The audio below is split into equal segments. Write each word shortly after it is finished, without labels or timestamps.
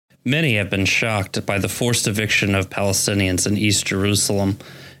Many have been shocked by the forced eviction of Palestinians in East Jerusalem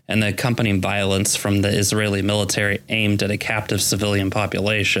and the accompanying violence from the Israeli military aimed at a captive civilian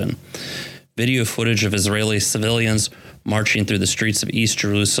population. Video footage of Israeli civilians marching through the streets of East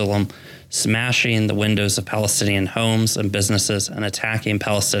Jerusalem, smashing the windows of Palestinian homes and businesses and attacking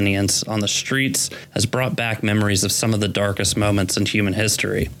Palestinians on the streets has brought back memories of some of the darkest moments in human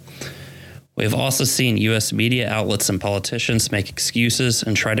history. We have also seen U.S. media outlets and politicians make excuses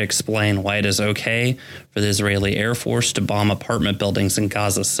and try to explain why it is okay for the Israeli Air Force to bomb apartment buildings in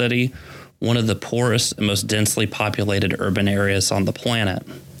Gaza City, one of the poorest and most densely populated urban areas on the planet.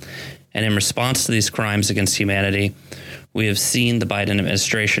 And in response to these crimes against humanity, we have seen the Biden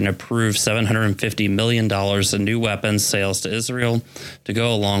administration approve $750 million in new weapons sales to Israel to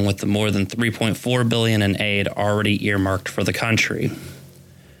go along with the more than $3.4 billion in aid already earmarked for the country.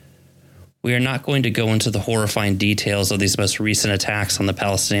 We are not going to go into the horrifying details of these most recent attacks on the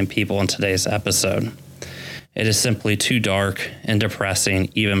Palestinian people in today's episode. It is simply too dark and depressing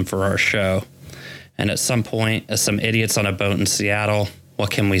even for our show. And at some point, as some idiots on a boat in Seattle,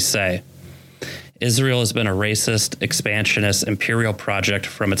 what can we say? Israel has been a racist, expansionist, imperial project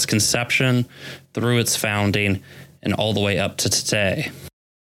from its conception through its founding and all the way up to today.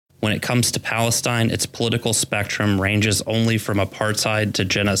 When it comes to Palestine, its political spectrum ranges only from apartheid to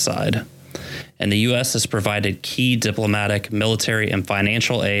genocide. And the U.S. has provided key diplomatic, military, and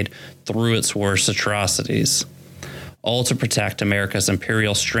financial aid through its worst atrocities, all to protect America's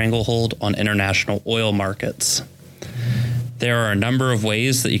imperial stranglehold on international oil markets. There are a number of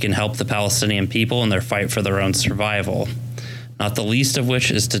ways that you can help the Palestinian people in their fight for their own survival, not the least of which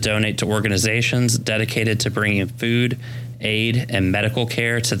is to donate to organizations dedicated to bringing food, aid, and medical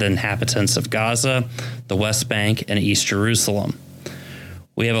care to the inhabitants of Gaza, the West Bank, and East Jerusalem.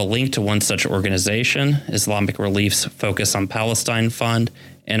 We have a link to one such organization, Islamic Relief's Focus on Palestine Fund,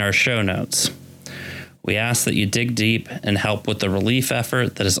 in our show notes. We ask that you dig deep and help with the relief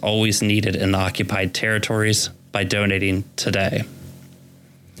effort that is always needed in the occupied territories by donating today.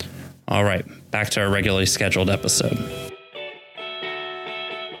 All right, back to our regularly scheduled episode.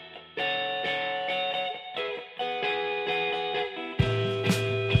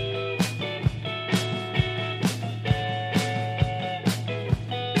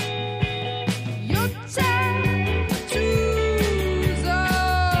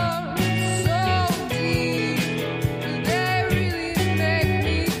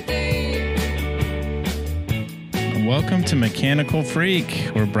 Welcome to Mechanical Freak.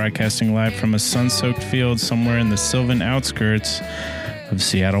 We're broadcasting live from a sun-soaked field somewhere in the sylvan outskirts of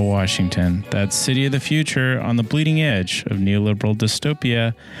Seattle, Washington. That city of the future on the bleeding edge of neoliberal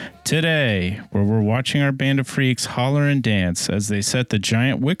dystopia. Today, where we're watching our band of freaks holler and dance as they set the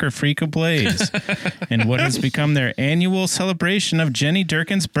giant wicker freak ablaze in what has become their annual celebration of Jenny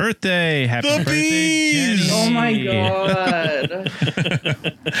Durkin's birthday. Happy birthday, Jenny. Oh my God.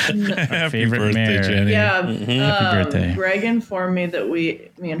 Happy birthday, mayor. Jenny. Yeah. Happy birthday. Greg informed me that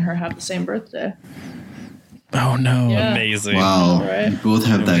me and her have the same birthday. Oh no. Yeah. Amazing. Wow. Right? You both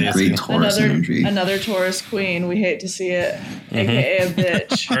have that great Taurus energy. Another Taurus queen. We hate to see it. AKA a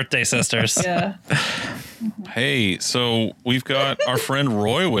bitch. Birthday sisters. Yeah. Hey, so we've got our friend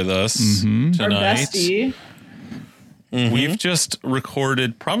Roy with us Our tonight. bestie. We've just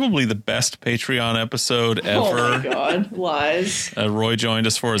recorded probably the best Patreon episode ever. Oh my God. Lies. Roy joined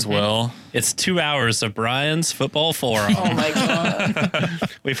us for as well. It's 2 hours of Brian's football forum. Oh my God.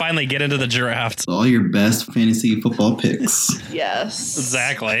 We finally get into the draft. All your best fantasy football picks. Yes.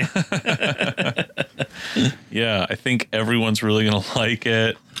 Exactly. Yeah, I think everyone's really going to like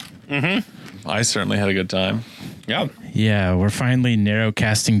it. I certainly had a good time. Yeah. Yeah, we're finally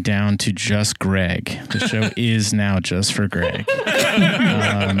narrowcasting down to just Greg. The show is now just for Greg.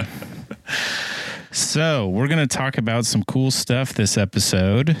 So we're going to talk about some cool stuff this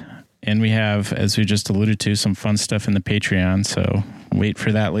episode. And we have, as we just alluded to, some fun stuff in the Patreon. So wait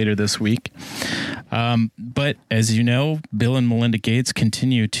for that later this week. But as you know, Bill and Melinda Gates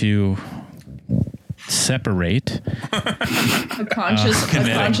continue to separate. A conscious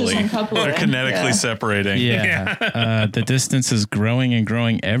uncoupling. They're kinetically separating. Yeah. The distance is growing and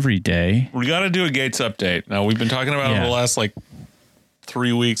growing every day. We got to do a Gates update. Now, we've been talking about it the last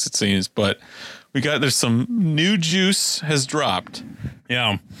 3 weeks, it seems, but there's some new juice has dropped.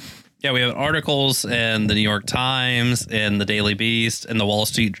 Yeah. Yeah, we have articles in the New York Times and the Daily Beast and the Wall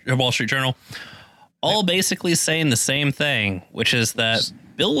Street Journal, all basically saying the same thing, which is that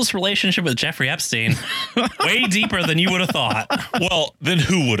Bill's relationship with Jeffrey Epstein way deeper than you would have thought. Well, then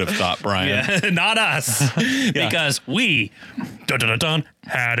who would have thought, Brian? Yeah, not us. Because we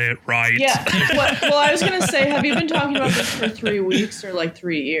had it right. Yeah. Well, I was gonna say, have you been talking about this for 3 weeks or like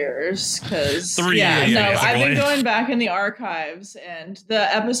 3 years? Because I've been going back in the archives, and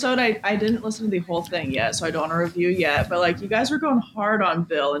the episode I didn't listen to the whole thing yet, so I don't want to review yet. But like, you guys were going hard on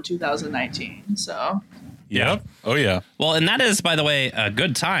Bill in 2019, so. Yep. Oh, yeah. Well, and that is, by the way, a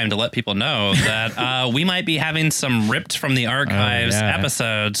good time to let people know that we might be having some ripped from the archives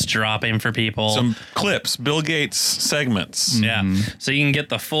episodes dropping for people. Some clips, Bill Gates segments. Yeah. So you can get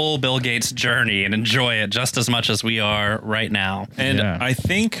the full Bill Gates journey and enjoy it just as much as we are right now. And I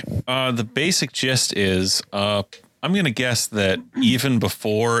think the basic gist is I'm going to guess that even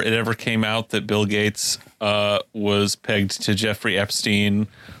before it ever came out that Bill Gates was pegged to Jeffrey Epstein,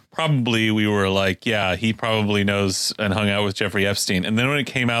 probably we were like, yeah, he probably knows and hung out with Jeffrey Epstein. And then when it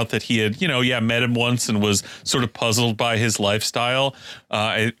came out that he had, met him once and was sort of puzzled by his lifestyle,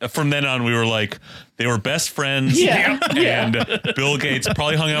 from then on, we were like, they were best friends. Yeah. And Bill Gates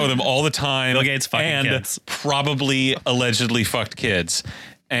probably hung out with him all the time. Bill Gates fucking kids. Probably allegedly fucked kids.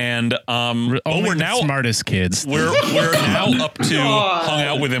 And we're now smartest kids. We're now up to hung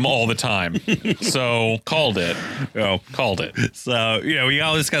out with him all the time. So called it. Called it. So, we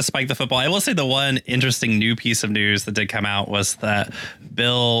always got to spike the football. I will say the one interesting new piece of news that did come out was that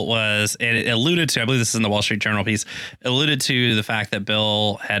Bill was, and it alluded to, I believe this is in the Wall Street Journal piece, alluded to the fact that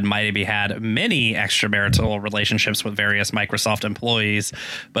Bill had maybe had many extramarital relationships with various Microsoft employees,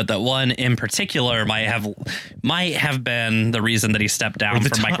 but that one in particular might have been the reason that he stepped down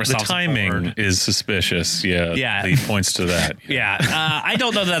from Microsoft's the timing board. Is suspicious. Yeah. He points to that. Yeah. I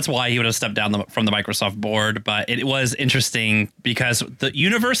don't know that's why he would have stepped down from the Microsoft board, but it was interesting because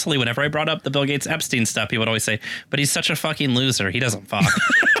universally, whenever I brought up the Bill Gates Epstein stuff, he would always say, but he's such a fucking loser. He doesn't fuck.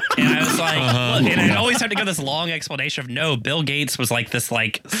 And I was like, look, and I always had to give this long explanation of no, Bill Gates was like this,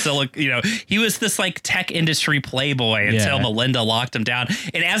 like, he was this like tech industry playboy until Melinda locked him down.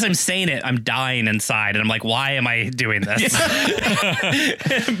 And as I'm saying it, I'm dying inside. And I'm like, why am I doing this?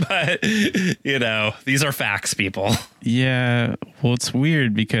 But, these are facts, people. Yeah. Well, it's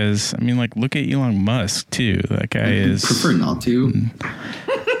weird because, look at Elon Musk, too. That guy is... prefer not to.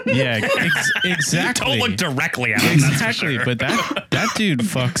 Yeah, exactly. Don't look directly at him. Exactly, sure. But that dude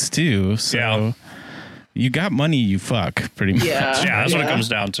fucks, too. So you got money, you fuck, pretty much. Yeah, that's what it comes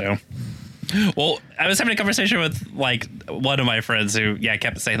down to. Well, I was having a conversation with, like, one of my friends who,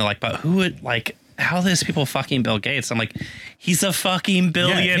 kept saying, like, but who would, like... how are these people fucking Bill Gates? I'm like, he's a fucking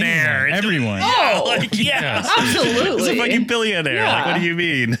billionaire. Everyone. Absolutely. He's a fucking billionaire. Yeah. Like, what do you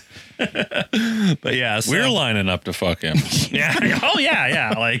mean? But so, we're lining up to fuck him. Yeah. Oh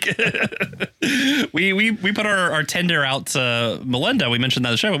yeah. Like we put our tender out to Melinda. We mentioned that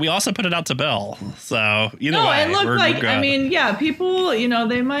in the show, but we also put it out to Bill. So way, and look, we're people,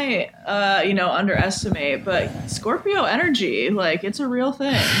 they might underestimate, but Scorpio energy, like, it's a real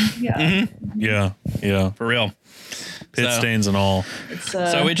thing. Yeah. Mm-hmm. Yeah. For real. Pit stains and all.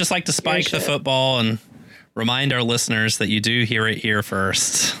 So we just like to spike the football and remind our listeners that you do hear it here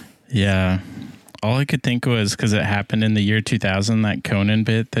first. Yeah. All I could think was because it happened in the year 2000, that Conan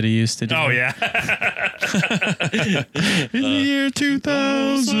bit that he used to do. Oh, yeah. In the year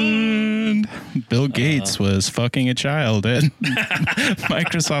 2000, Bill Gates was fucking a child at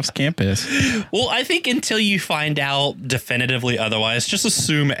Microsoft's campus. Well, I think until you find out definitively otherwise, just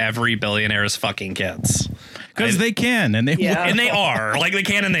assume every billionaire is fucking kids. Because they can, and they will. And they are. Like, they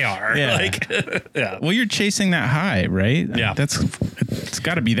can and they are. Yeah. Like, yeah. Well, you're chasing that high, right? Yeah. It's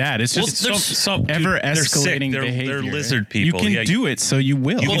got to be that. It's just some ever escalating behavior. They're lizard people. You can do it, so you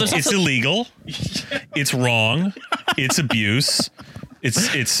will. It's illegal. It's wrong. It's abuse.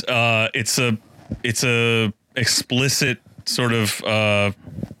 It's a explicit sort of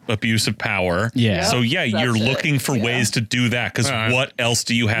abuse of power. Yeah. So you're looking for ways to do that because what else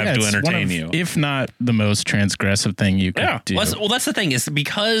do you have to entertain you? If not the most transgressive thing you could do. Well, that's the thing is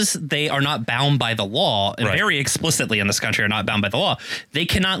because they are not bound by the law and very explicitly in this country are not bound by the law, they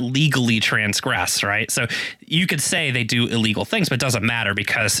cannot legally transgress, right? So you could say they do illegal things, but it doesn't matter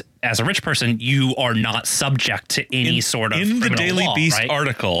because as a rich person, you are not subject to any sort of in the Daily law, Beast right?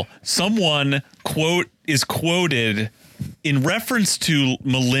 article, someone is quoted in reference to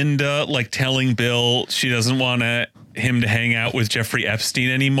Melinda, like telling Bill she doesn't want him to hang out with Jeffrey Epstein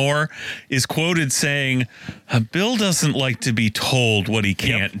anymore, is quoted saying, Bill doesn't like to be told what he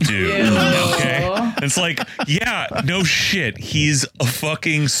can't do. Okay. It's like, no shit. He's a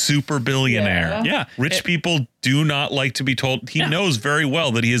fucking super billionaire. Yeah. Rich people do not like to be told. He knows very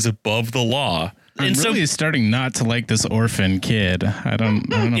well that he is above the law. I'm really starting not to like this orphan kid. I don't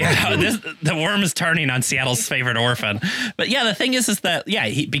know. Yeah, the worm is turning on Seattle's favorite orphan. But yeah, the thing is that,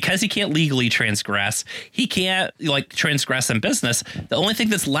 because he can't legally transgress, he can't transgress in business. The only thing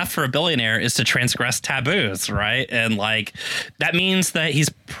that's left for a billionaire is to transgress taboos, right? And that means that he's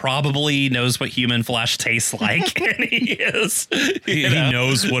probably knows what human flesh tastes like. And he is. He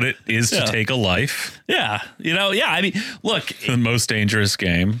knows what it is to take a life. Yeah. I mean, look. The most dangerous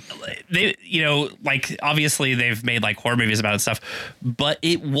game. They, obviously they've made horror movies about it and stuff, but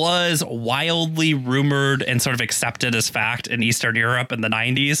it was wildly rumored and sort of accepted as fact in Eastern Europe in the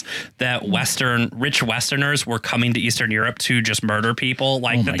 90s that rich Westerners were coming to Eastern Europe to just murder people.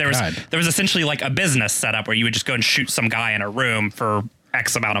 There was essentially a business set up where you would just go and shoot some guy in a room for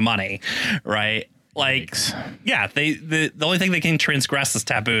X amount of money, right? The only thing they can transgress is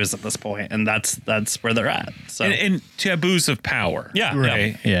taboos at this point, and that's where they're at. So and taboos of power. Yeah.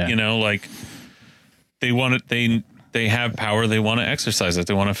 Right. Yeah. They want it. They have power. They want to exercise it.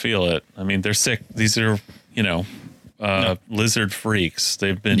 They want to feel it. I mean, they're sick. These are, lizard freaks.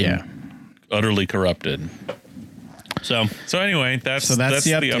 They've been utterly corrupted. So anyway, that's the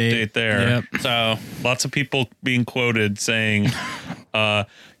update there. Yep. So lots of people being quoted saying, Bill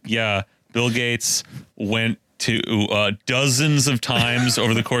Gates went to dozens of times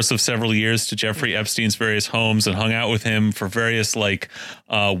over the course of several years to Jeffrey Epstein's various homes and hung out with him for various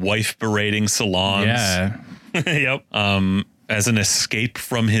wife berating salons. Yeah. Yep. As an escape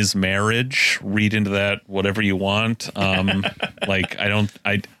from his marriage. Read into that whatever you want.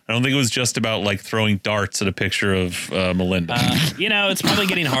 I don't think it was just about throwing darts at a picture of Melinda. It's probably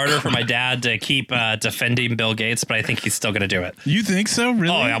getting harder for my dad to keep defending Bill Gates, but I think he's still going to do it. You think so?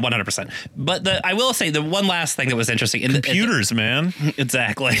 Really? Oh, yeah, 100%. But I will say the one last thing that was interesting. Computers, man.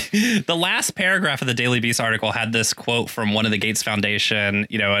 Exactly. The last paragraph of the Daily Beast article had this quote from one of the Gates Foundation,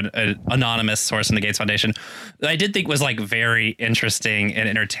 an anonymous source in the Gates Foundation, that I did think was very interesting and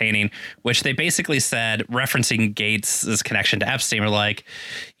entertaining, which they basically said, referencing Gates' connection to Epstein, were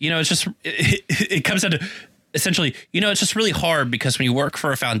it's just, it comes down to essentially, it's just really hard because when you work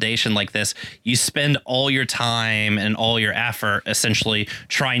for a foundation like this, you spend all your time and all your effort essentially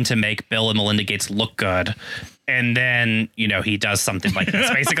trying to make Bill and Melinda Gates look good. And then, he does something like this,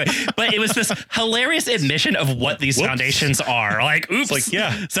 basically. But it was this hilarious admission of what these foundations are. Oops.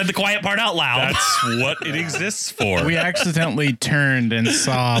 Said the quiet part out loud. That's what it exists for. We accidentally turned and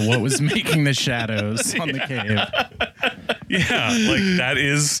saw what was making the shadows on the cave. Yeah, that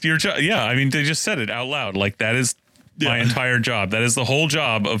is your job. Yeah, I mean, they just said it out loud. That is my entire job. That is the whole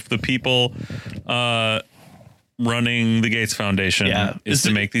job of the people running the Gates Foundation is to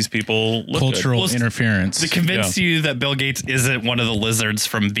make these people look cultural good. interference to convince you that Bill Gates isn't one of the lizards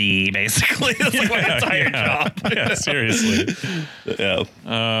from V, basically. That's my entire job. Yeah, seriously.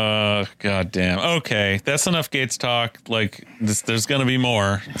 God damn. Okay, that's enough Gates talk. There's going to be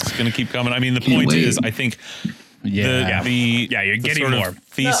more. It's going to keep coming. I mean, the point is, I think. You're getting more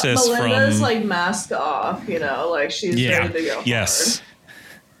thesis Melinda's from mask off, she's ready to go. Yes. Hard.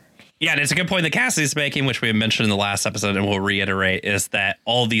 Yeah, and it's a good point that Cassie's making, which we mentioned in the last episode, and we'll reiterate, is that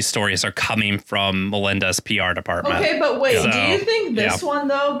all these stories are coming from Melinda's PR department. Okay, but wait, do you think this one,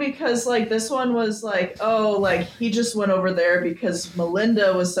 though, because, this one was he just went over there because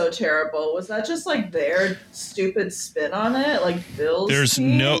Melinda was so terrible. Was that just, their stupid spin on it? Bill's there's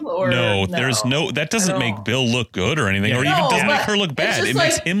team? That doesn't make Bill look good or anything, or even doesn't make her look bad. It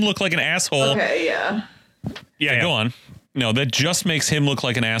makes him look like an asshole. Okay, yeah. Yeah, go on. No, that just makes him look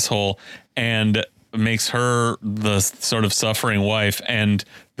like an asshole and makes her the sort of suffering wife. And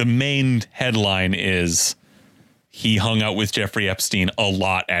the main headline is he hung out with Jeffrey Epstein a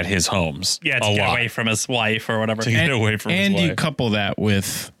lot at his homes. Yeah, to get away from his wife or whatever. To get away from his wife. And you couple that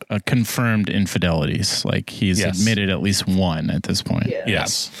with confirmed infidelities. He's admitted at least one at this point. Yeah.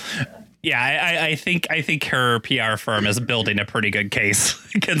 Yes. Yeah, I think her PR firm is building a pretty good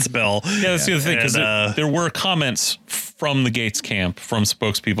case against Bill. Yeah, that's the other thing, because there were comments from the Gates camp, from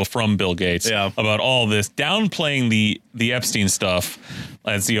spokespeople from Bill Gates about all this, downplaying the Epstein stuff,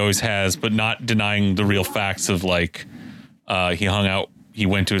 as he always has, but not denying the real facts of he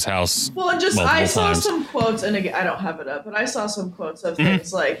went to his house. Well, and just I saw some quotes, and again, I don't have it up, but I saw some quotes of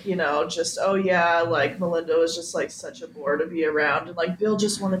things Melinda was just such a bore to be around, and Bill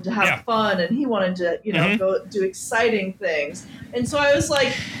just wanted to have fun, and he wanted to go do exciting things, and so I was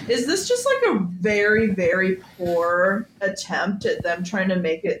is this just a very, very poor attempt at them trying to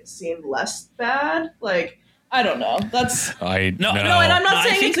make it seem less bad? I don't know. And I'm not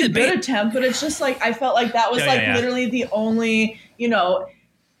saying it's a good attempt, but it's just I felt that was literally the only,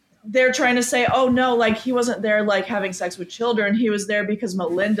 they're trying to say, oh no, like he wasn't there like having sex with children. He was there because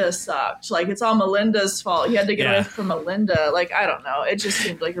Melinda sucked. Like it's all Melinda's fault. He had to get away from Melinda. Like, I don't know. It just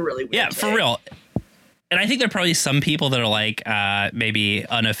seemed like a really weird take. For real. And I think there are probably some people that are like maybe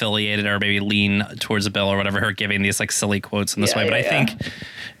unaffiliated or maybe lean towards Bill or whatever, her giving these like silly quotes in this way. But I think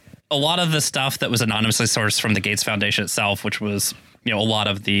a lot of the stuff that was anonymously sourced from the Gates Foundation itself, which was, a lot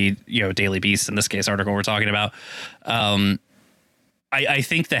of the, Daily Beast in this case article we're talking about, I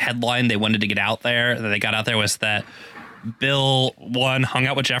think the headline they wanted to get out there, that they got out there, was that Bill, one, hung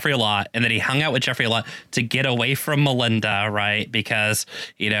out with Jeffrey a lot, and then he hung out with Jeffrey a lot to get away from Melinda, right? Because,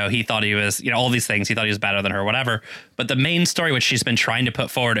 he thought he was, all these things. He thought he was better than her, whatever. But the main story, which she's been trying to put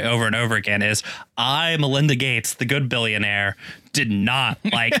forward over and over again, is I, Melinda Gates, the good billionaire, did not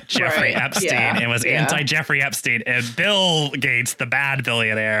like Jeffrey Epstein and was anti-Jeffrey Epstein. And Bill Gates, the bad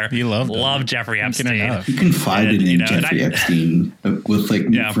billionaire, he loved Jeffrey Epstein. He confided in Jeffrey Epstein with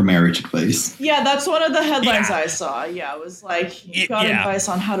for marriage advice. Yeah, that's one of the headlines I saw. Yeah, it was like, he got advice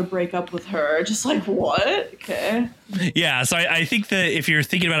on how to break up with her. Just like, what? Okay. Yeah, so I think that if you're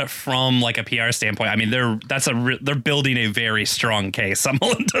thinking about it from like a PR standpoint, I mean, they're building a very strong case on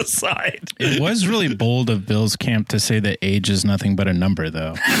Melinda's side. It was really bold of Bill's camp to say that age is nothing but a number,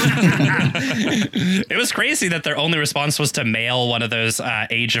 though. It was crazy that their only response was to mail one of those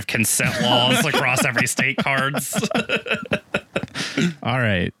age of consent laws across every state cards. All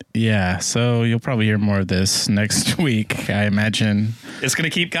right. Yeah. So you'll probably hear more of this next week, I imagine. It's going to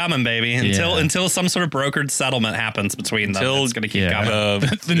keep coming, baby. Until some sort of brokered settlement happens between them. It's going to keep coming.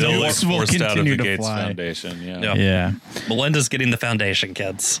 The news will continue to Gates fly. Foundation. Yeah. Melinda's getting the foundation,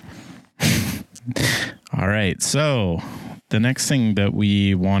 kids. All right. So the next thing that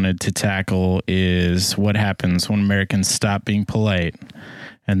we wanted to tackle is what happens when Americans stop being polite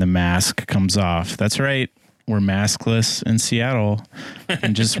and the mask comes off. That's right. We're maskless in Seattle,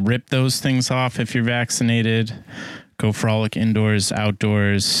 and just rip those things off if you're vaccinated. Go frolic indoors,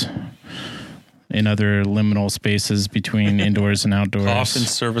 outdoors, in other liminal spaces between indoors and outdoors. Cough in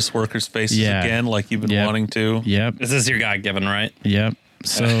service workers' faces again, like you've been wanting to. Yep. This is your God-given, right? Yep.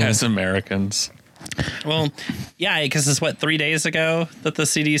 So as Americans. Well, yeah, because it's 3 days ago that the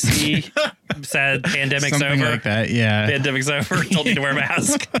CDC said pandemic's something over. Like that, yeah. Pandemic's over. Don't need to wear a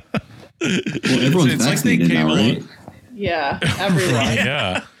mask. Well, everyone's vaccinated now, right? Yeah, everyone.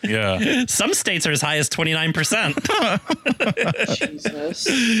 Yeah. Some states are as high as 29%. Jesus.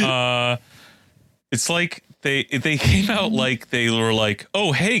 It's like they came out like they were like,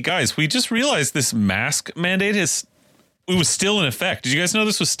 oh, hey, guys, we just realized this mask mandate it was still in effect. Did you guys know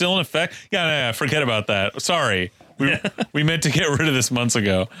this was still in effect? Yeah, forget about that. Sorry. We meant to get rid of this months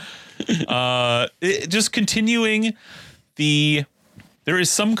ago. Just continuing there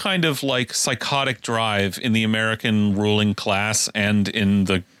is some kind of like psychotic drive in the American ruling class and in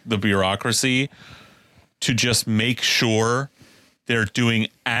the bureaucracy to just make sure they're doing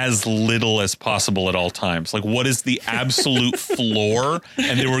as little as possible at all times. Like, what is the absolute floor?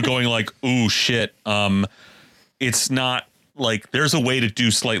 And they were going like, ooh, shit. It's not like there's a way to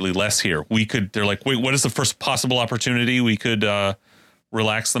do slightly less here. They're like, wait, what is the first possible opportunity we could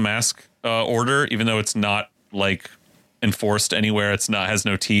relax the mask order, even though it's not like enforced anywhere. Has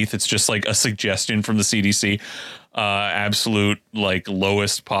no teeth. It's just like a suggestion from the CDC. Absolute like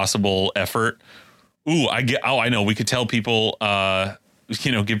lowest possible effort. Ooh, I know. We could tell people,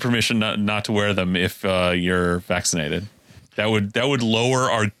 give permission not to wear them if you're vaccinated. That would lower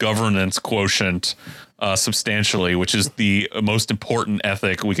our governance quotient substantially, which is the most important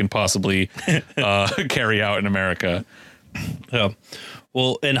ethic we can possibly carry out in America. Yeah.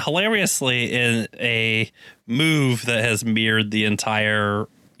 Well, and hilariously, in a move that has mirrored the entire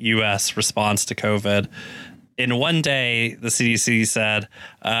U.S. response to COVID, in one day, the CDC said,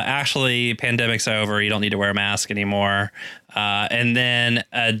 actually, pandemic's over. You don't need to wear a mask anymore. And then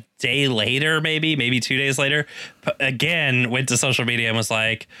a day later, maybe 2 days later, again, went to social media and was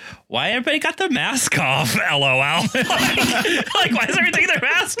like, why everybody got their mask off? LOL. like, why is everybody taking their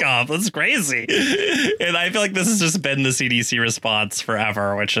mask off? That's crazy. And I feel like this has just been the CDC response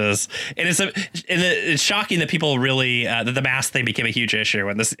forever, which is, it's shocking that people really, that the mask thing became a huge issue.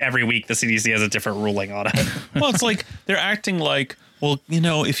 And every week the CDC has a different ruling on it. Well, it's like they're acting like, well,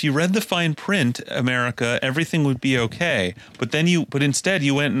 if you read the fine print, America, everything would be okay. But instead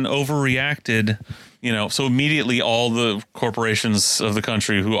you went and overreacted, so immediately all the corporations of the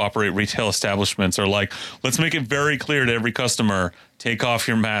country who operate retail establishments are like, let's make it very clear to every customer, take off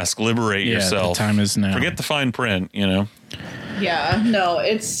your mask, liberate yourself. The time is now. Forget the fine print, Yeah, no,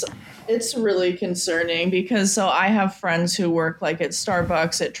 it's It's really concerning because I have friends who work like at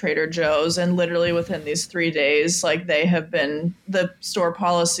Starbucks, at Trader Joe's, and literally within these 3 days, like the store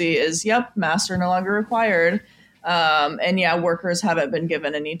policy is, yep, masks are no longer required. And yeah, workers haven't been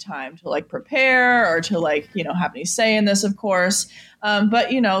given any time to like prepare or to like, have any say in this, of course.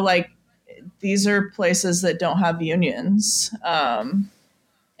 But like these are places that don't have unions.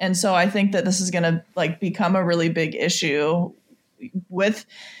 And so I think that this is going to like become a really big issue with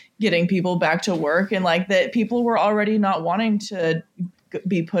getting people back to work, and like that people were already not wanting to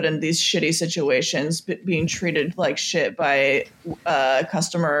be put in these shitty situations, being treated like shit by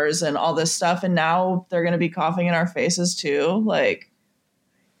customers and all this stuff. And now they're going to be coughing in our faces too. Like,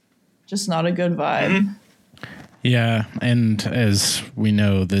 just not a good vibe. Mm-hmm. Yeah. And as we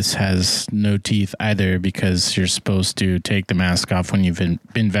know, this has no teeth either, because you're supposed to take the mask off when you've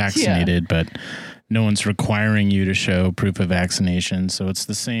been vaccinated, but no one's requiring you to show proof of vaccination. So it's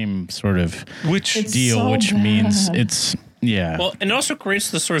the same sort of deal, which means it's, yeah. Well, and it also creates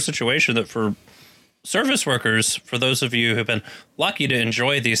the sort of situation that for service workers, for those of you who've been lucky to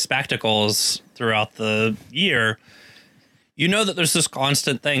enjoy these spectacles throughout the year, that there's this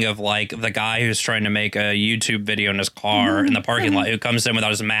constant thing of like the guy who's trying to make a YouTube video in his car in the parking lot, who comes in without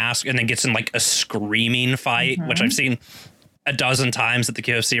his mask and then gets in like a screaming fight, which I've seen a dozen times at the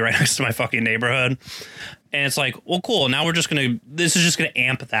KFC right next to my fucking neighborhood. And it's like, well, cool. Now this is just going to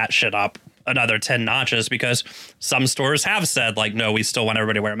amp that shit up another 10 notches, because some stores have said like, no, we still want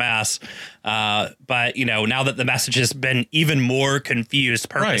everybody to wear masks. But now that the message has been even more confused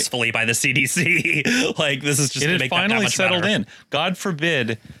purposefully by the CDC, like this is just going to make finally that much settled better. in. God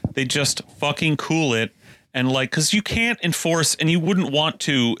forbid they just fucking cool it. And like, because you can't enforce, and you wouldn't want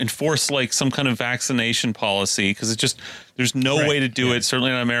to enforce like some kind of vaccination policy, because there's no way to do it,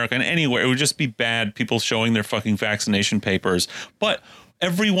 certainly in America and anywhere. It would just be bad, people showing their fucking vaccination papers. But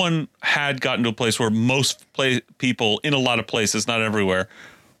everyone had gotten to a place where most people in a lot of places, not everywhere,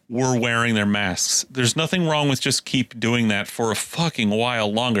 were wearing their masks. There's nothing wrong with just keep doing that for a fucking while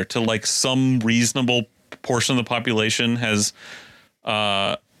longer, till like some reasonable portion of the population has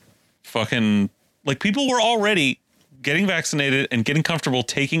fucking... Like, people were already getting vaccinated and getting comfortable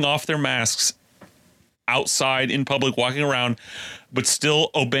taking off their masks outside in public, walking around, but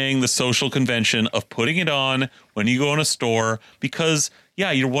still obeying the social convention of putting it on when you go in a store, because, yeah,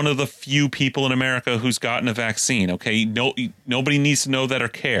 you're one of the few people in America who's gotten a vaccine, okay? Nobody needs to know that or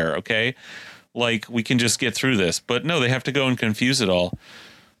care, okay? Like, we can just get through this. But no, they have to go and confuse it all.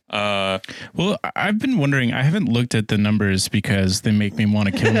 Well, I've been wondering, I haven't looked at the numbers because they make me want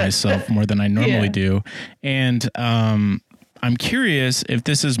to kill myself more than I normally do. And I'm curious if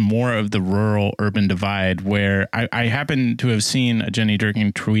this is more of the rural urban divide, where I happen to have seen a Jenny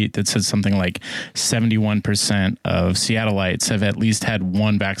Durkin tweet that said something like 71% of Seattleites have at least had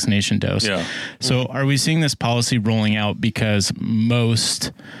one vaccination dose. Yeah. So are we seeing this policy rolling out because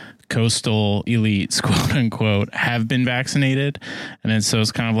most coastal elites, quote unquote, have been vaccinated? And then so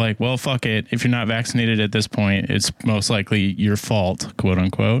it's kind of like, well, fuck it. If you're not vaccinated at this point, it's most likely your fault, quote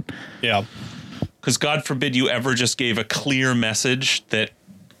unquote. Yeah. Because God forbid you ever just gave a clear message that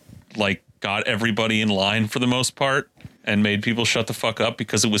like got everybody in line for the most part and made people shut the fuck up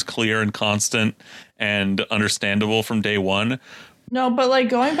because it was clear and constant and understandable from day one. No, but like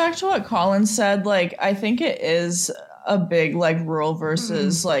going back to what Colin said, like I think it is a big like rural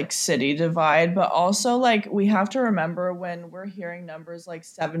versus like city divide, but also like we have to remember when we're hearing numbers like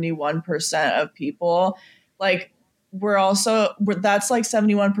 71% of people, like that's like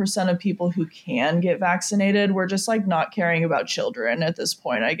 71% of people who can get vaccinated. We're just like not caring about children at this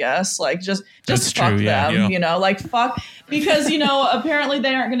point, I guess. Like just fuck them, like fuck, because apparently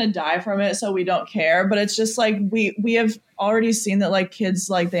they aren't going to die from it, so we don't care. But it's just like we have already seen that like kids,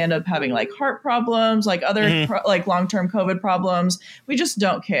 like they end up having like heart problems, like other like long-term COVID problems. We just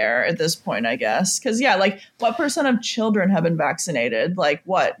don't care at this point, I guess. Because like what percent of children have been vaccinated? Like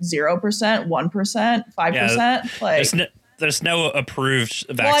what, 0%, 1%, 5%? Like there's no approved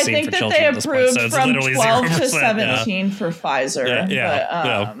vaccine. Well, I think for that children they at this point, approved so it's from literally 12 0%, to 17 for Pfizer.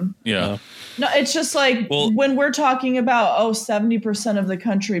 Yeah. No, it's just like when we're talking about 70% of the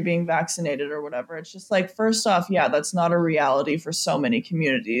country being vaccinated or whatever, it's just like, first off, that's not a reality for so many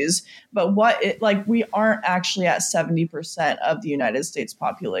communities. But we aren't actually at 70% of the United States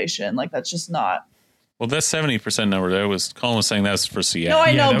population. Like that's just not. Well, that 70% number there was Colin was saying that's for Seattle. No,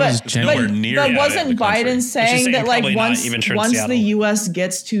 I know, but wasn't Biden saying that like once the U.S.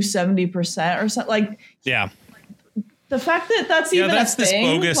 gets to 70% or something, like the fact that that's even that's a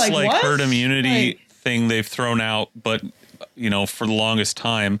thing, this bogus like herd immunity thing they've thrown out, but for the longest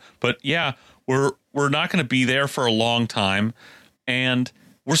time. But we're not going to be there for a long time, and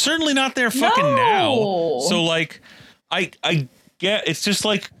we're certainly not there fucking now. So like, I get, it's just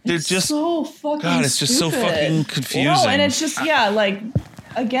like, they're just so fucking God, it's just stupid. so fucking confusing. No, and it's just, like,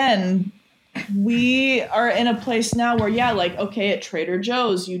 again, we are in a place now where, like, okay, at Trader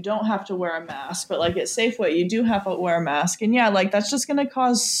Joe's, you don't have to wear a mask, but like at Safeway, you do have to wear a mask. And like, that's just going to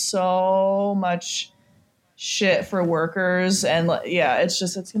cause so much shit for workers. And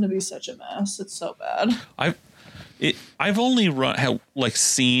it's going to be such a mess. It's so bad. I've only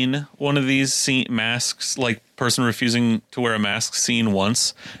seen one of these masks, like person refusing to wear a mask scene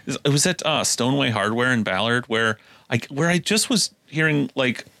once. It was at Stoneway Hardware in Ballard, where I just was hearing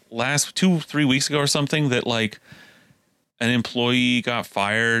like last 2-3 weeks ago or something that like an employee got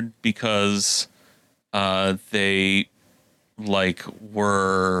fired because they like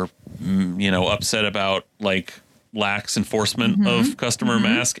were upset about like lax enforcement of customer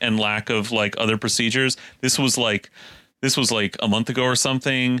mask and lack of like other procedures. This was like a month ago or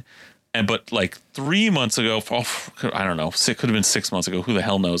something. But like 3 months ago, I don't know, it could have been 6 months ago. Who the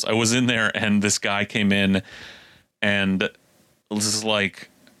hell knows? I was in there and this guy came in and this is like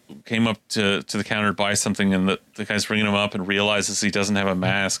came up to the counter to buy something, and the guy's ringing him up and realizes he doesn't have a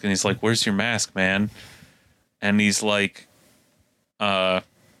mask, and he's like, "Where's your mask, man?" And he's like, I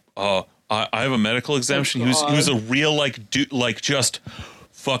have a medical exemption." He was a real just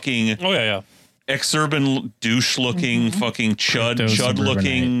fucking ex-urban douche looking fucking chud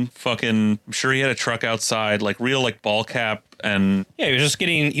looking fucking, I'm sure he had a truck outside, like real like ball cap, and he was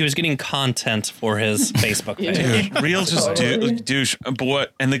getting content for his Facebook page. Dude, real just douche. Boy,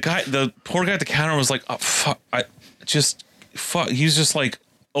 and the poor guy at the counter was like, "Oh fuck, he was just like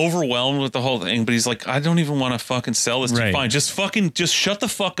overwhelmed with the whole thing," but he's like, "I don't even want to fucking sell this to you. Fine. Just shut the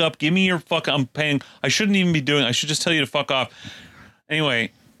fuck up. Give me your fuck. I'm paying. I shouldn't even be doing. I should just tell you to fuck off."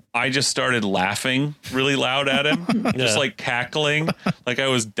 Anyway, I just started laughing really loud at him, just like cackling, like I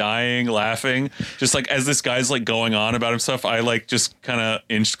was dying laughing. Just like as this guy's like going on about himself, I like just kind of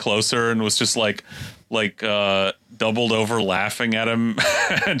inched closer and was just like doubled over laughing at him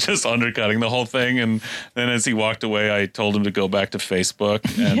and just undercutting the whole thing. And then as he walked away, I told him to go back to Facebook,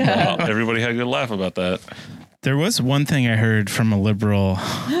 and everybody had a good laugh about that. There was one thing I heard from a liberal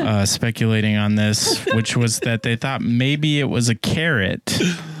speculating on this, which was that they thought maybe it was a carrot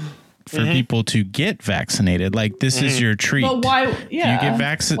for people to get vaccinated. Like, this is your treat. But why? Yeah.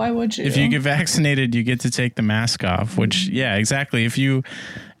 Why would you? If you get vaccinated, you get to take the mask off, which, exactly. If you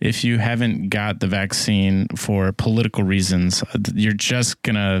haven't got the vaccine for political reasons, you're just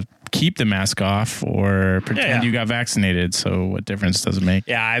going to keep the mask off or pretend you got vaccinated. So what difference does it make?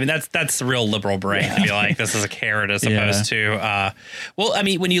 Yeah, I mean, that's real liberal brain to be like, this is a carrot as opposed to, well, I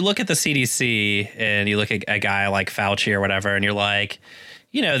mean, when you look at the CDC and you look at a guy like Fauci or whatever, and you're like,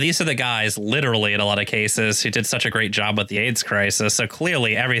 these are the guys literally in a lot of cases who did such a great job with the AIDS crisis. So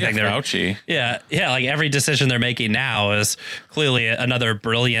clearly everything Fauci. Like every decision they're making now is clearly another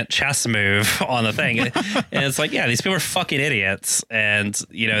brilliant chess move on the thing. And it's like, these people are fucking idiots. And,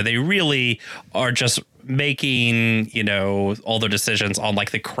 they really are just making, all their decisions on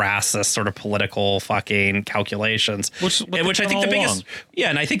like the crassest sort of political fucking calculations, which I think the biggest,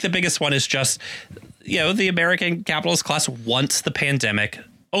 and I think the biggest one is just, the American capitalist class wants the pandemic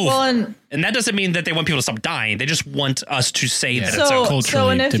over. Well, and that doesn't mean that they want people to stop dying. They just want us to say that it's culturally. So,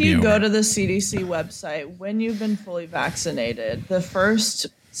 and if you go to the CDC website, when you've been fully vaccinated, the first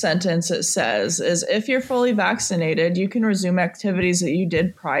sentence it says is, if you're fully vaccinated, you can resume activities that you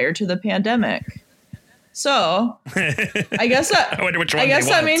did prior to the pandemic. So I guess that I wonder which one I guess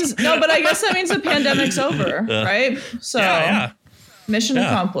that means but I guess that means the pandemic's over, right? So mission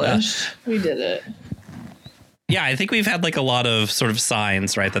accomplished. We did it. Yeah, I think we've had like a lot of sort of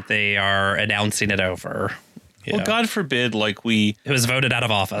signs, right, that they are announcing it over. Well, God forbid, like it was voted out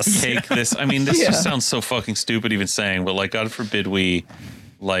of office. Take this. I mean, this just sounds so fucking stupid even saying, but like, God forbid we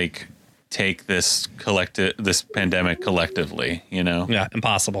like take this pandemic collectively, Yeah,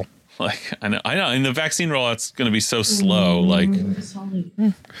 impossible. Like, I know, and the vaccine rollout's going to be so slow. Like,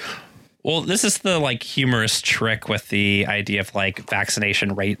 well, this is the like humorous trick with the idea of like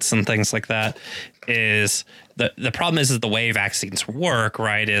vaccination rates and things like that. Is the problem is the way vaccines work,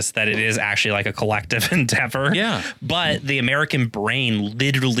 right, is that it is actually like a collective endeavor. Yeah. But the American brain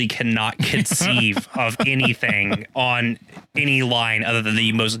literally cannot conceive of anything on any line other than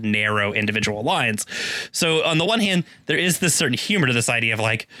the most narrow individual lines. So on the one hand, there is this certain humor to this idea of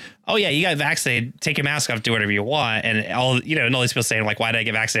like, oh yeah, you got vaccinated, take your mask off, do whatever you want. And all these people saying like, why did I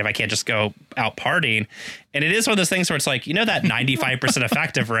get vaccinated if I can't just go out partying? And it is one of those things where it's like, that 95%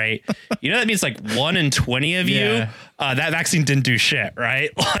 effective rate, that means like 1 in 20 of you, that vaccine didn't do shit, right?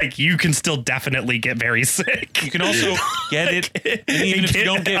 Like, you can still definitely get very sick. You can also get it, and even if you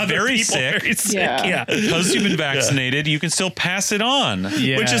don't get very sick, because you've been vaccinated, you can still pass it on.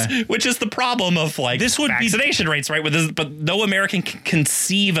 Which is the problem of like this would vaccination rates, right? With this, but no American can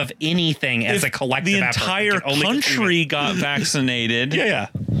conceive of anything as a collective. The entire country got vaccinated.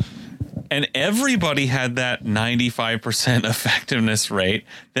 And everybody had that 95% effectiveness rate,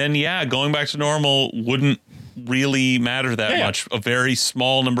 then going back to normal wouldn't really matter that much. A very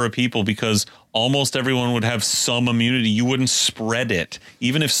small number of people, because almost everyone would have some immunity. You wouldn't spread it.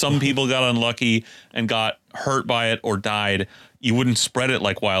 Even if some people got unlucky and got hurt by it or died, you wouldn't spread it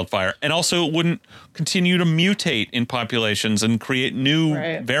like wildfire. And also it wouldn't continue to mutate in populations and create new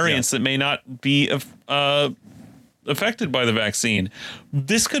variants that may not be affected by the vaccine.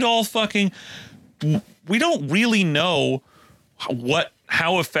 This could all we don't really know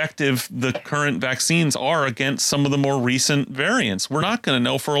how effective the current vaccines are against some of the more recent variants. We're not going to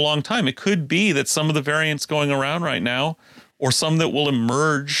know for a long time. It could be that some of the variants going around right now, or some that will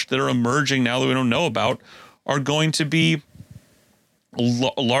emerge, that are emerging now that we don't know about, are going to be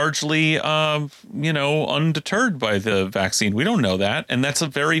largely, undeterred by the vaccine. We don't know that. And that's a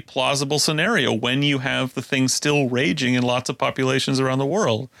very plausible scenario when you have the thing still raging in lots of populations around the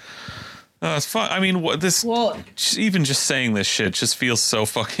world. It's fun. I mean, even just saying this shit just feels so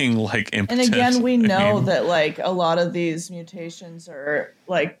fucking like impotent. And again, we know that like a lot of these mutations are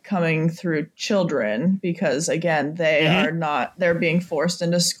like coming through children because again, they're being forced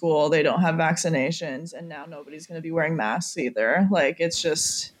into school. They don't have vaccinations, and now nobody's going to be wearing masks either. Like, it's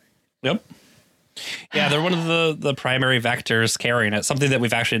just. Yep. Yeah, they're one of the primary vectors carrying it, something that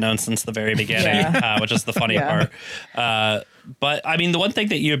we've actually known since the very beginning, which is the funny part. But I mean, the one thing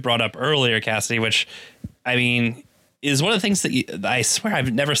that you had brought up earlier, Cassidy, which I mean, is one of the things that I swear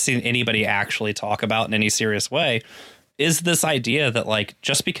I've never seen anybody actually talk about in any serious way, is this idea that like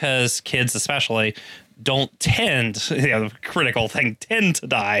just because kids especially don't tend to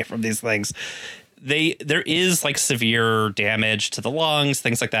die from these things, there is like severe damage to the lungs,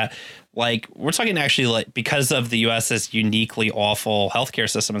 things like that. Like, we're talking actually like because of the US's uniquely awful healthcare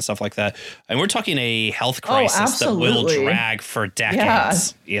system and stuff like that. And we're talking a health crisis that will drag for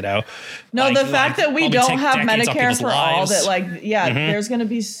decades, No, like, the fact that we don't have Medicare for all that, there's going to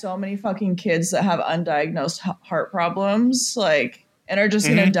be so many fucking kids that have undiagnosed heart problems, like, and are just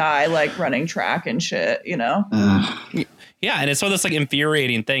going to die, like, running track and shit, Yeah, and it's one of those like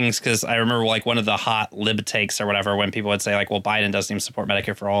infuriating things because I remember like one of the hot lib takes or whatever when people would say like, well, Biden doesn't even support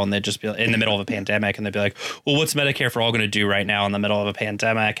Medicare for all, and they'd just be in the middle of a pandemic and they'd be like, well, what's Medicare for all going to do right now in the middle of a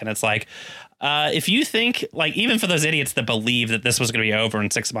pandemic? And it's like, if you think like even for those idiots that believe that this was going to be over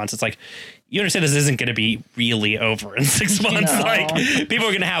in 6 months, it's like, you understand this isn't going to be really over in 6 months. Like people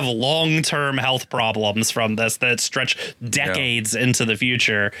are going to have long-term health problems from this that stretch decades into the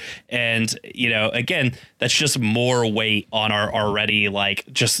future. And, again, that's just more weight on our already like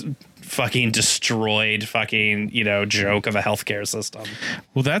just fucking destroyed fucking, joke of a healthcare system.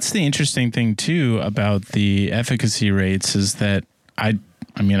 Well, that's the interesting thing, too, about the efficacy rates is that I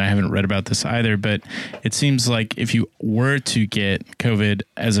mean, I haven't read about this either, but it seems like if you were to get COVID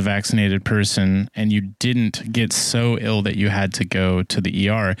as a vaccinated person and you didn't get so ill that you had to go to the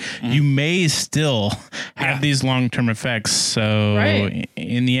ER, you may still have these long-term effects. So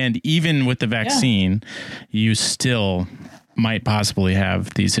in the end, even with the vaccine, you still might possibly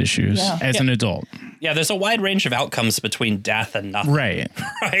have these issues as an adult. Yeah, there's a wide range of outcomes between death and nothing. Right.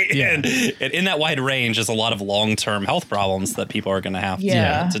 Yeah. And in that wide range is a lot of long-term health problems that people are going to have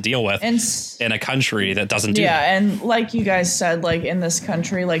to deal with in a country that doesn't do that. Yeah, and like you guys said, like in this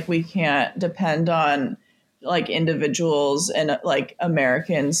country, like we can't depend on like individuals and like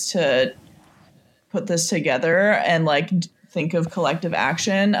Americans to put this together and like think of collective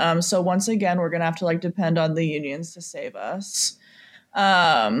action. So once again, we're going to have to like depend on the unions to save us.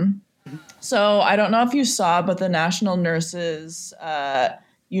 So I don't know if you saw, but the National Nurses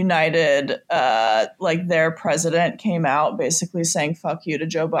United, like their president came out basically saying "fuck you" to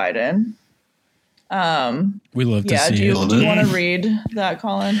Joe Biden. We love to see it. Do you want to read that,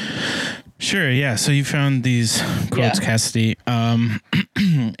 Colin? Sure. Yeah. So you found these quotes, Cassidy.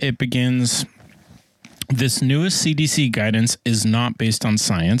 It begins. This newest CDC guidance is not based on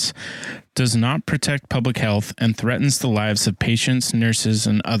science. does not protect public health and threatens the lives of patients, nurses,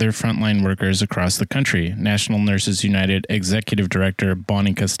 and other frontline workers across the country, National Nurses United Executive Director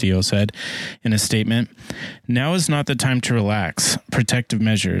Bonnie Castillo said in a statement. Now is not the time to relax protective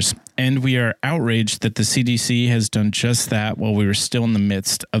measures, and we are outraged that the CDC has done just that while we were still in the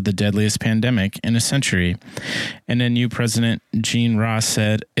midst of the deadliest pandemic in a century. NNU President Jean Ross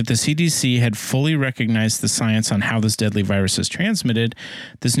said, if the CDC had fully recognized the science on how this deadly virus is transmitted,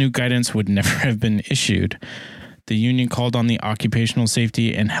 this new guidance would never have been issued. The union called on the Occupational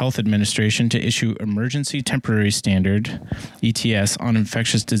Safety and Health Administration to issue Emergency Temporary Standard, ETS, on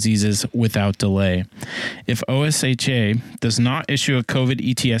infectious diseases without delay. If OSHA does not issue a COVID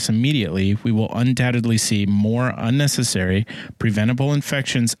ETS immediately, we will undoubtedly see more unnecessary preventable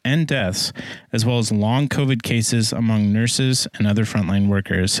infections and deaths, as well as long COVID cases among nurses and other frontline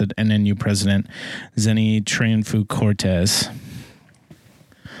workers, said NNU President Zeni Triunfo-Cortez.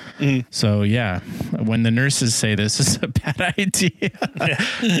 So, yeah, when the nurses say this is a bad idea.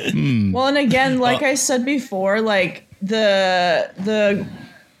 Well, and again, like I said before, like the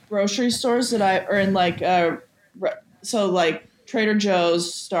grocery stores that are in like, so like Trader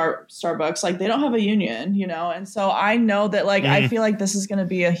Joe's, Starbucks, like they don't have a union, you know? And so I know that like, I feel like this is going to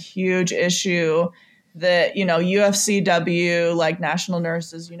be a huge issue that, you know, UFCW, like National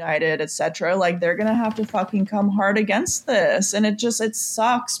Nurses United, etc., like they're going to have to fucking come hard against this. And it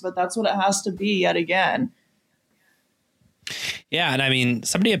sucks, but that's what it has to be yet again. Yeah. And I mean,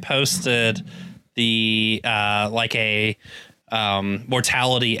 somebody had posted the, like a,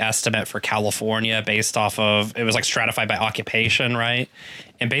 mortality estimate for California based off of, it was like stratified by occupation, right?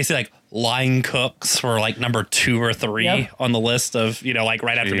 And basically like line cooks were like number 2 or 3 on the list of, you know, like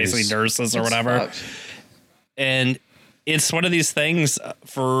right after basically nurses or whatever. Fucked. And it's one of these things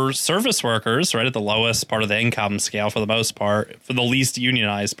for service workers, right, at the lowest part of the income scale for the most part, for the least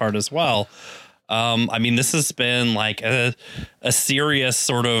unionized part as well. I mean, this has been like a serious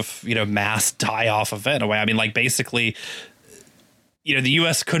sort of, you know, mass die-off event in a way. I mean, like basically, you know, the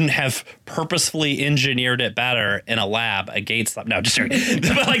U.S. couldn't have purposefully engineered it better in a lab against them. No, just joking.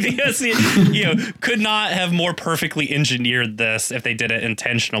 But like the U.S., you know, could not have more perfectly engineered this if they did it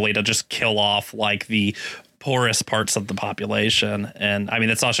intentionally to just kill off like the poorest parts of the population. And I mean,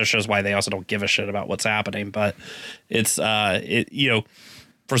 this also shows why they also don't give a shit about what's happening. But it's, you know,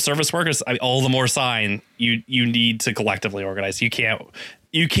 for service workers, I mean, all the more sign you need to collectively organize. You can't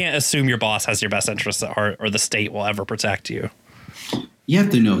assume your boss has your best interests at heart or the state will ever protect you. You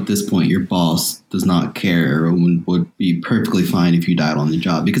have to know at this point your boss does not care or would be perfectly fine if you died on the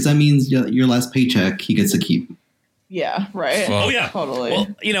job, because that means your last paycheck he gets to keep. Yeah, right. Oh, yeah. Totally. Well,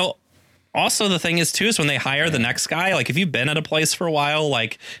 you know, also the thing is, too, is when they hire the next guy, like if you've been at a place for a while,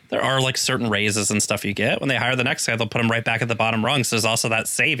 like there are like certain raises and stuff you get. When they hire the next guy, they'll put him right back at the bottom rung. So there's also that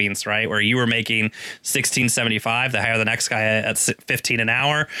savings, right? Where you were making $16.75, they hire the next guy at $15 an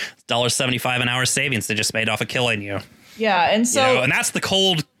hour, $1.75 an hour savings they just made off of killing you. Yeah, and so you know, and that's the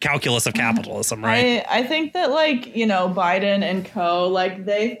cold calculus of capitalism, right? I think that like, you know, Biden and co, like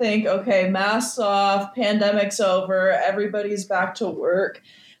they think, okay, masks off, pandemic's over, everybody's back to work.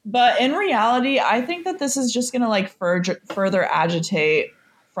 But in reality, I think that this is just going to like further agitate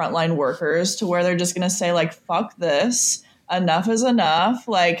frontline workers to where they're just going to say like, fuck this, enough is enough.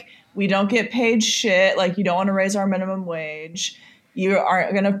 Like we don't get paid shit. Like you don't want to raise our minimum wage. You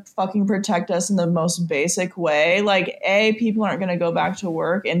aren't going to fucking protect us in the most basic way. Like, A, people aren't going to go back to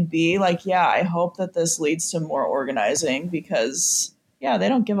work. And B, like, yeah, I hope that this leads to more organizing because, yeah, they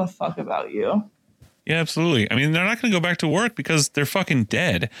don't give a fuck about you. Yeah, absolutely. I mean, they're not going to go back to work because they're fucking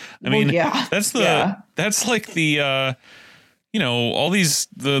dead. I mean, yeah. That's like the, you know, all these,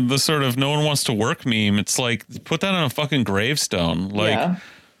 the sort of no one wants to work meme. It's like, put that on a fucking gravestone. Like,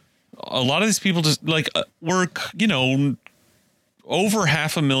 a lot of these people just like work, you know, over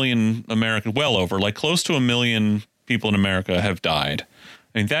 500,000 Americans, well over, like close to 1 million people in America have died.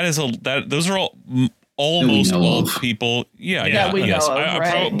 I mean, those are all almost all people. Yeah, we know of,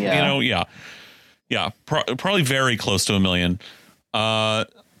 right? You know, probably very close to 1 million.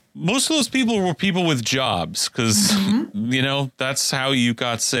 Most of those people were people with jobs because, you know, that's how you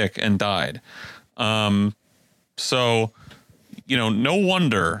got sick and died. So, you know, no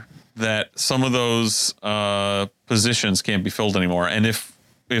wonder that some of those positions can't be filled anymore. And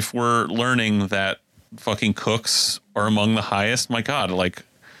if we're learning that fucking cooks are among the highest, my God, like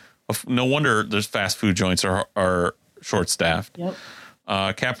no wonder there's fast food joints are short staffed. Yep.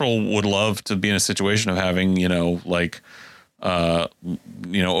 Capital would love to be in a situation of having, you know, like,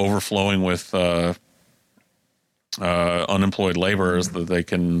 you know, overflowing with unemployed laborers that they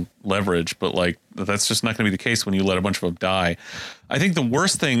can leverage. But like, that's just not going to be the case when you let a bunch of them die. I think the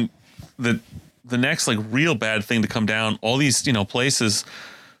worst thing the next like real bad thing to come down, all these, places,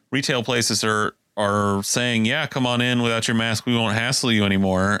 retail places are saying, yeah, come on in without your mask. We won't hassle you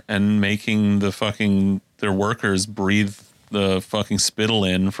anymore. And making their workers breathe the fucking spittle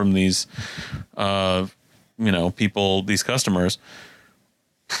in from these, people, these customers.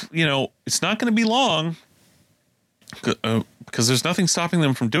 It's not going to be long because there's nothing stopping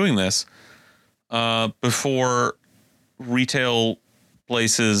them from doing this before retail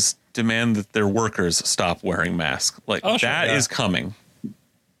places demand that their workers stop wearing masks. That is coming.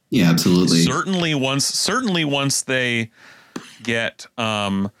 Yeah, absolutely. Certainly once they get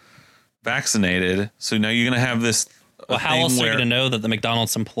vaccinated. So now you're going to have this. Well, how else are you going to know that the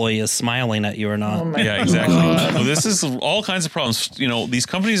McDonald's employee is smiling at you or not? Oh yeah, exactly. Well, this is all kinds of problems. These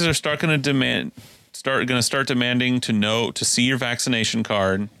companies are start going to start demanding to see your vaccination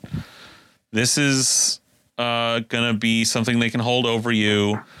card. This is going to be something they can hold over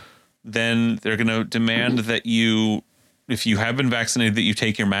you. Then they're going to demand that if you have been vaccinated, that you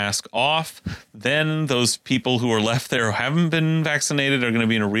take your mask off. Then those people who are left there who haven't been vaccinated are going to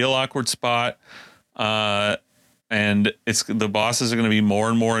be in a real awkward spot. And the bosses are going to be more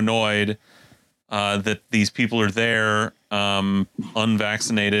and more annoyed that these people are there,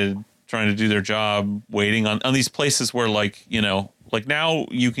 unvaccinated, trying to do their job, waiting on these places where now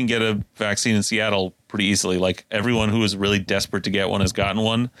you can get a vaccine in Seattle pretty easily. Like everyone who is really desperate to get one has gotten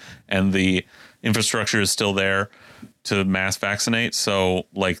one, and the infrastructure is still there to mass vaccinate. So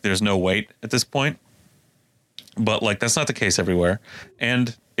there's no wait at this point. But that's not the case everywhere.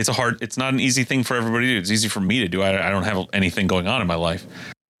 And it's not an easy thing for everybody to do. It's easy for me to do. I don't have anything going on in my life.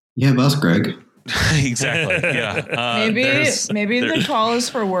 Yeah, boss Greg. Exactly. Yeah. Maybe the call is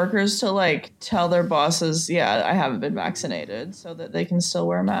for workers to tell their bosses, yeah, I haven't been vaccinated, so that they can still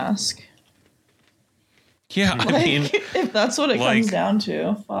wear a mask. Yeah, if that's what it comes down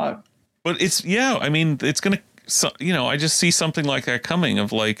to, fuck. But it's going to, I just see something like that coming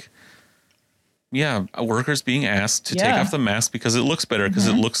of workers being asked to take off the mask because it looks better, because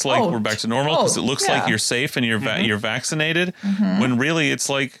it looks like we're back to normal, because it looks like you're safe and you're vaccinated. When really it's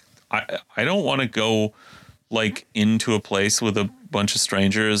I don't want to go into a place with a bunch of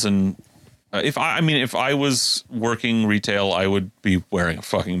strangers, and if I was working retail, I would be wearing a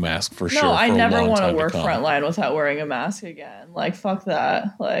fucking mask for sure. No, I never want to work frontline without wearing a mask again. Fuck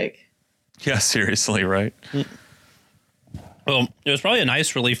that. Yeah, seriously, right? Well, it was probably a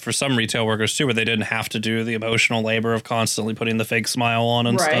nice relief for some retail workers too, where they didn't have to do the emotional labor of constantly putting the fake smile on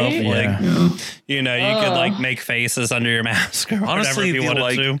and stuff. You could make faces under your mask or whatever if you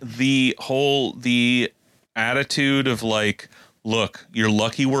wanted to. The attitude of look, you're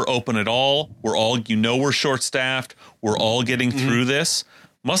lucky we're open at all. We're short staffed. We're all getting through this.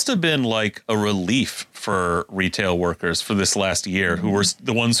 Must have been a relief for retail workers for this last year, who were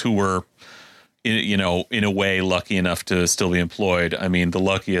the ones who were, in a way, lucky enough to still be employed. I mean, the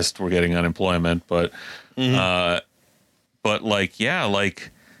luckiest were getting unemployment, but, the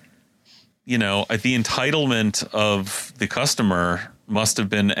entitlement of the customer must have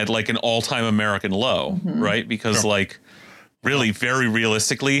been at an all-time American low, right? Because really, very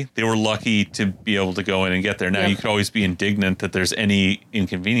realistically, they were lucky to be able to go in and get there. Now, you could always be indignant that there's any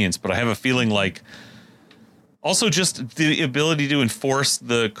inconvenience, but I have a feeling also just the ability to enforce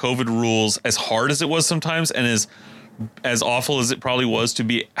the COVID rules, as hard as it was sometimes, and as awful as it probably was to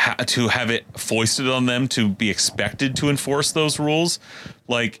have it foisted on them to be expected to enforce those rules,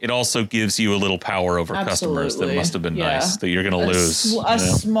 it also gives you a little power over customers that must have been nice that you're going to lose. A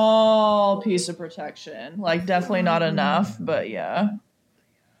small piece of protection, definitely not enough, but yeah.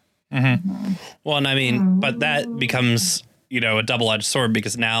 Well, and but that becomes, a double-edged sword,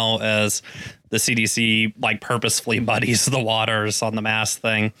 because now as the CDC purposefully muddies the waters on the mask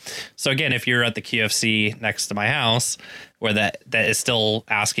thing. So again, if you're at the QFC next to my house, where that is still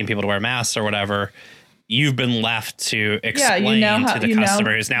asking people to wear masks or whatever, you've been left to explain to the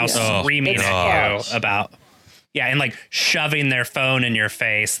customer who's now screaming at you about, and shoving their phone in your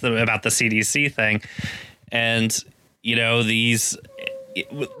face about the CDC thing. And,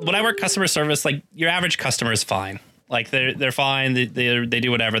 when I work customer service, your average customer is fine. They're fine. They do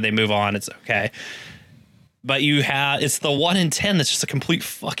whatever. They move on. It's okay. But it's the 1 in 10 that's just a complete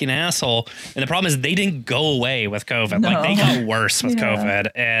fucking asshole. And the problem is they didn't go away with COVID. No. They got worse with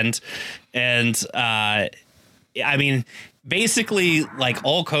COVID. And basically,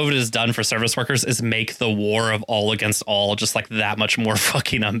 all COVID has done for service workers is make the war of all against all just that much more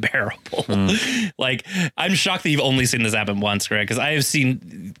fucking unbearable. I'm shocked that you've only seen this happen once, Greg, because I have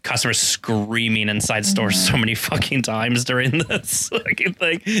seen customers screaming inside stores so many fucking times during this fucking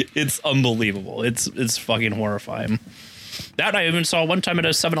thing. It's unbelievable. It's fucking horrifying. That I even saw one time at a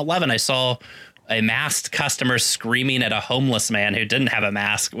 7-Eleven. I saw a masked customer screaming at a homeless man who didn't have a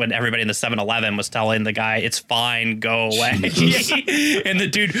mask when everybody in the 7-Eleven was telling the guy, it's fine, go away. And the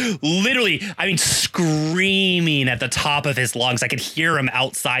dude literally, I mean, screaming at the top of his lungs. I could hear him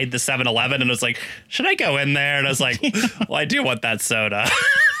outside the 7-Eleven and I was like, should I go in there? And I was like, well, I do want that soda.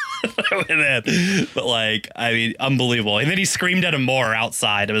 I went in. But like, I mean, unbelievable. And then he screamed at him more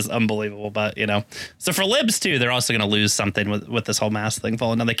outside. It was unbelievable. But, you know, so for libs too, they're also going to lose something with this whole mask thing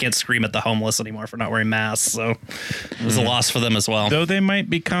falling. Now they can't scream at the homeless anymore for not wearing masks. So it was a loss for them as well. Though they might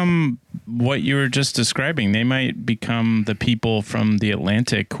become what you were just describing. They might become the people from the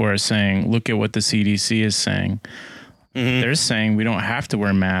Atlantic who are saying, look at what the CDC is saying. Mm-hmm. They're saying we don't have to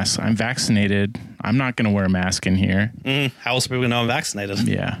wear masks. I'm vaccinated. I'm not going to wear a mask in here. How else are we going to know I'm vaccinated?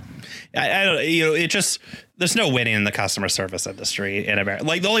 Yeah. I don't, you know, it just, there's no winning in the customer service industry in America.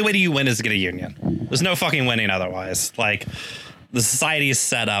 Like, the only way you win is to get a union. There's no fucking winning otherwise. Like, the society is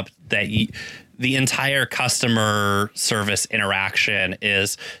set up that the entire customer service interaction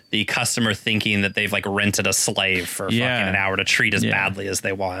is the customer thinking that they've like rented a slave for fucking an hour to treat as badly as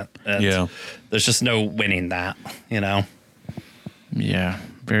they want. And there's just no winning that, you know? Yeah.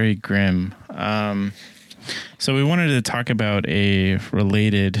 Very grim. So we wanted to talk about a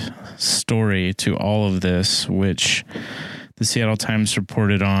related story to all of this, which the Seattle Times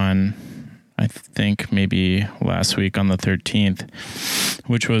reported on, I think maybe last week on the 13th,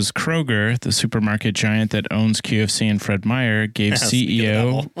 which was Kroger, the supermarket giant that owns QFC and Fred Meyer, gave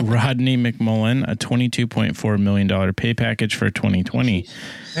CEO Rodney McMullen a $22.4 million pay package for 2020.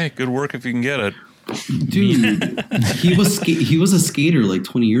 Hey, good work if you can get it. Dude, he was a skater like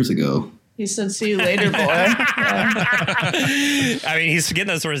 20 years ago. He said, see you later, boy. I mean, he's getting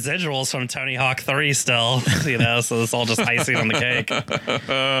those residuals from Tony Hawk 3 still, you know, so it's all just icing on the cake.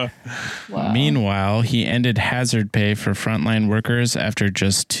 Wow. Meanwhile, he ended hazard pay for frontline workers after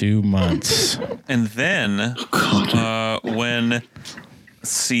just 2 months. And then when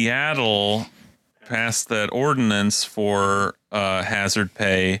Seattle passed that ordinance for hazard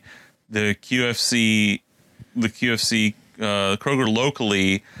pay, the QFC Kroger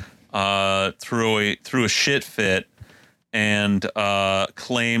locally threw a shit fit and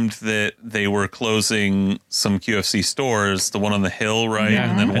claimed that they were closing some QFC stores, the one on the hill, right? Yeah.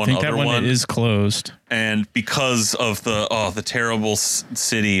 And then I think that one is closed. And because of the terrible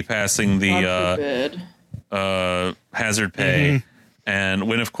city passing the hazard pay, and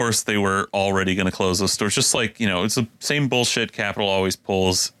when of course they were already going to close those stores, just like, you know, it's the same bullshit Capitol always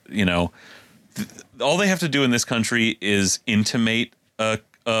pulls. You know, all they have to do in this country is intimate a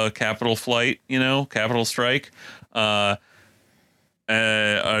Capitol flight, you know, Capitol strike, just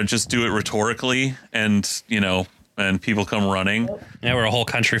do it rhetorically, and, you know, and people come running. Yeah, we're a whole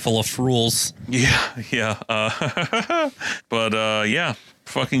country full of fools. Yeah. But yeah,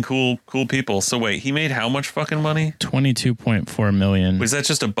 fucking cool people. So wait, he made how much fucking money? $22.4 million. Was that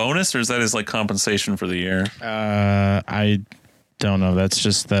just a bonus, or is that his like compensation for the year? I don't know. That's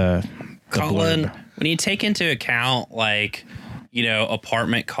just the Colin, blurb. when you take into account like, you know,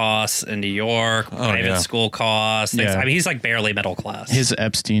 apartment costs in New York, private school costs. Things, I mean, he's like barely middle class. His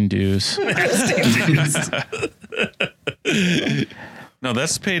Epstein dues. No,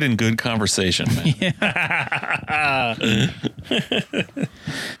 that's paid in good conversation, man.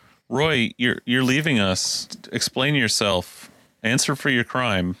 Roy, you're leaving us. Explain yourself. Answer for your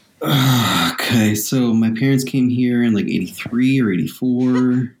crime. Okay, so my parents came here in like 83 or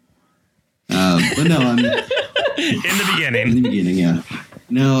 84. But no, I'm... In the beginning. In the beginning, yeah.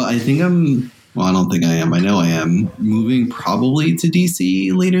 No, I think well, I don't think I am. I know I am moving probably to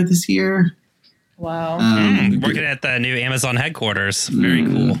DC later this year. Wow. Working at the new Amazon headquarters. Very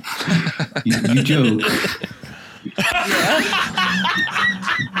cool. You joke.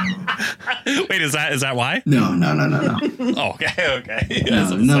 Wait, is that why? No. Oh, okay.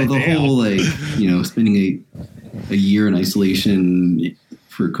 No, the whole, like, you know, spending a year in isolation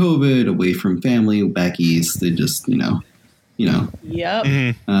for COVID, away from family, back east, they just, you know. Yep.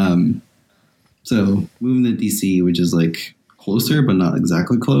 Mm-hmm. So moving to DC, which is like closer, but not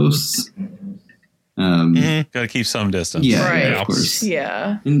exactly close. Got to keep some distance. Yeah, right. Of course.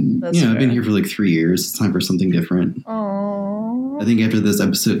 Yeah. And, That's I've been here for like 3 years. It's time for something different. Oh. I think after these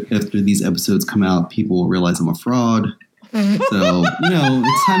episodes come out, people will realize I'm a fraud. So,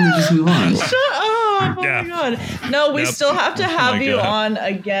 it's time to just move on. Shut up. Oh my God. No, we still have to have you on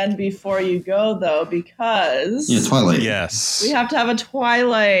again before you go, though, because Twilight. Yes, we have to have a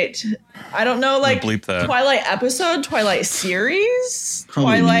Twilight. I don't know, like bleep that. Twilight episode, Twilight series,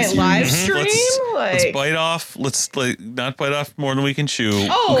 Probably Twilight live stream. Let's bite off. Let's not bite off more than we can chew.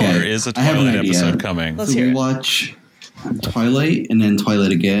 Oh, okay. There is a Twilight episode coming. Let's So hear we it. watch Twilight and then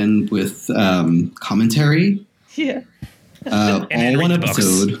Twilight again with commentary. Yeah. All one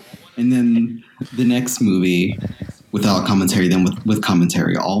episode. And then the next movie without commentary, then with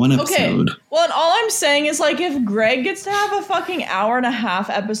commentary, all one episode. Okay. Well, and all I'm saying is, like, if Greg gets to have a fucking hour-and-a-half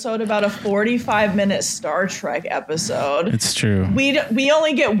episode about a 45-minute Star Trek episode, it's true. We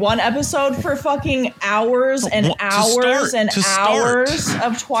only get one episode for fucking hours and hours and hours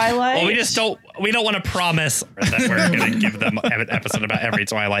of Twilight. Well, we don't want to promise that we're going to give them an episode about every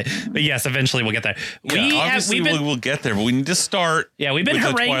Twilight. But yes, eventually we'll get there. We'll get there, but we need to start. Yeah, we've been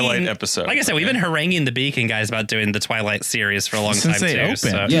haranguing the Twilight episode. Like I said, we've been haranguing the Beacon guys about doing the Twilight series for a long time too.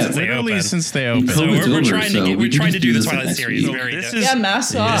 Since they opened. So we're trying to do the Twilight series.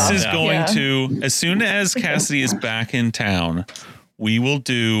 Mask off. This is going to, as soon as Cassidy is back in town, we will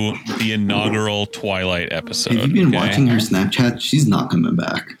do the inaugural Twilight episode. Have you been watching her Snapchat? She's not coming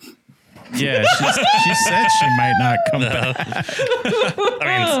back. Yeah, she said she might not come back. I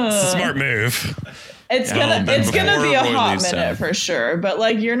mean, it's a smart move. It's gonna be a hot minute for sure, but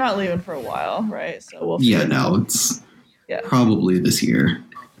like you're not leaving for a while, right? So we'll. It's probably this year,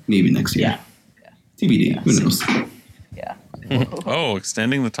 maybe next year. Yeah. TBD. Who knows? Yeah. Oh,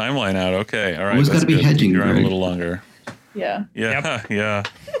 extending the timeline out. Okay, all right. Always got to be hedging. Around a little longer. Yeah. Yeah.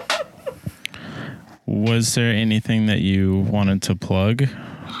 Was there anything that you wanted to plug?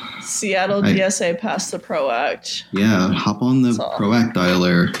 Seattle DSA passed the PROACT. Yeah, hop on the PROACT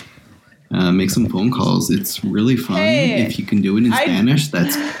dialer. Make some phone calls. It's really fun. Hey, if you can do it in Spanish,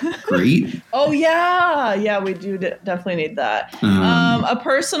 that's great. Oh, yeah, we do definitely need that. A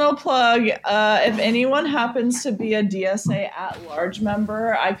personal plug, if anyone happens to be a DSA at-large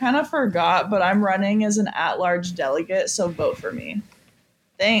member, I kind of forgot, but I'm running as an at-large delegate, so vote for me.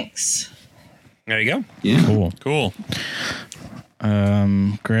 Thanks. There you go. Yeah. Cool.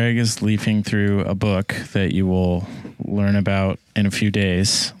 Greg is leafing through a book that you will learn about in a few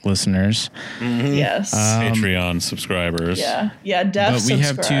days, listeners. Mm-hmm. Yes. Patreon subscribers. Yeah, but we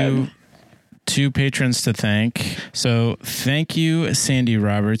have two patrons to thank. So thank you, Sandy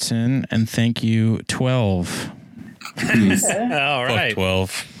Robertson, and thank you, 12. All right. Fuck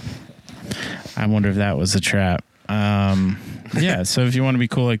 12. I wonder if that was a trap. Yeah, so if you want to be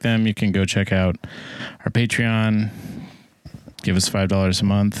cool like them, you can go check out our Patreon. Give us $5 a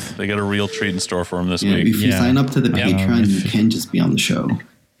month. They got a real treat in store for them this week. If you sign up to the Patreon, you can just be on the show.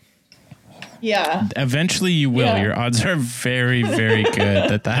 Yeah. Eventually you will. Yeah. Your odds are very, very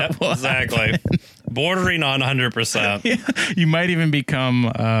good that will exactly. Bordering on 100%. Yeah. You might even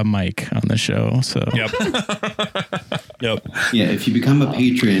become Mike on the show. So. Yep. Yeah, if you become a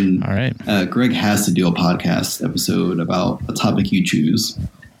patron, all right. Greg has to do a podcast episode about a topic you choose.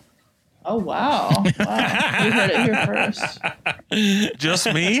 Oh, wow. You heard it here first.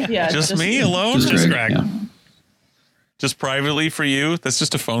 Just me? Yeah. Just me alone? Just Greg. Yeah. Just privately for you? That's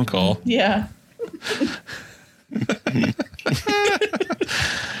just a phone call. Yeah.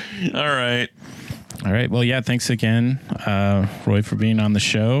 All right. Well, yeah, thanks again, Roy, for being on the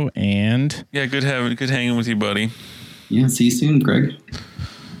show. And yeah, good hanging with you, buddy. Yeah, see you soon, Greg.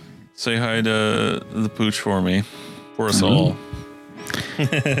 Say hi to the pooch for me. For us all.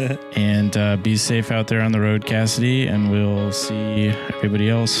 And be safe out there on the road, Cassidy, and we'll see everybody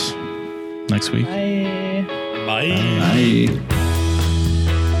else next week. Bye. Bye. Bye.